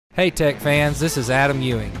Hey Tech fans, this is Adam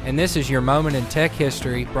Ewing, and this is your moment in Tech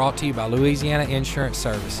history brought to you by Louisiana Insurance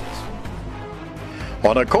Services.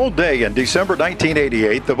 On a cold day in December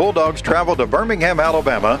 1988, the Bulldogs traveled to Birmingham,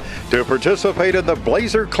 Alabama to participate in the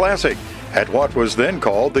Blazer Classic at what was then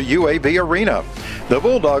called the UAB Arena. The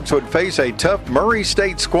Bulldogs would face a tough Murray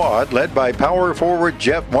State squad led by power forward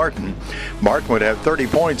Jeff Martin. Martin would have 30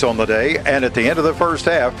 points on the day, and at the end of the first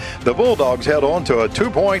half, the Bulldogs held on to a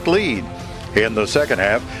 2-point lead. In the second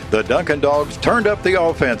half, the Duncan Dogs turned up the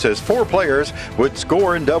offense as 4 players would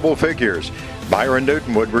score in double figures. Byron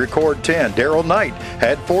Newton would record 10. Darrell Knight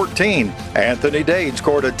had 14. Anthony Dade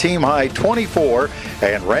scored a team-high 24.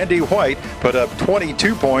 And Randy White put up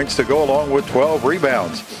 22 points to go along with 12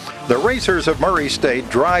 rebounds. The Racers of Murray State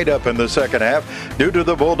dried up in the second half due to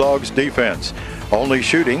the Bulldogs' defense. Only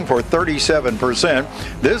shooting for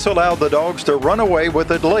 37%, this allowed the Dogs to run away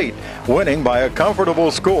with it late, winning by a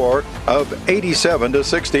comfortable score of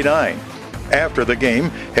 87-69. After the game,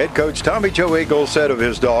 head coach Tommy Joe Eagle said of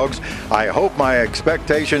his Dogs, "I hope my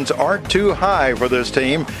expectations aren't too high for this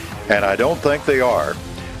team, and I don't think they are."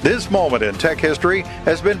 This moment in Tech history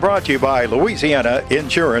has been brought to you by Louisiana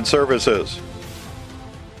Insurance Services.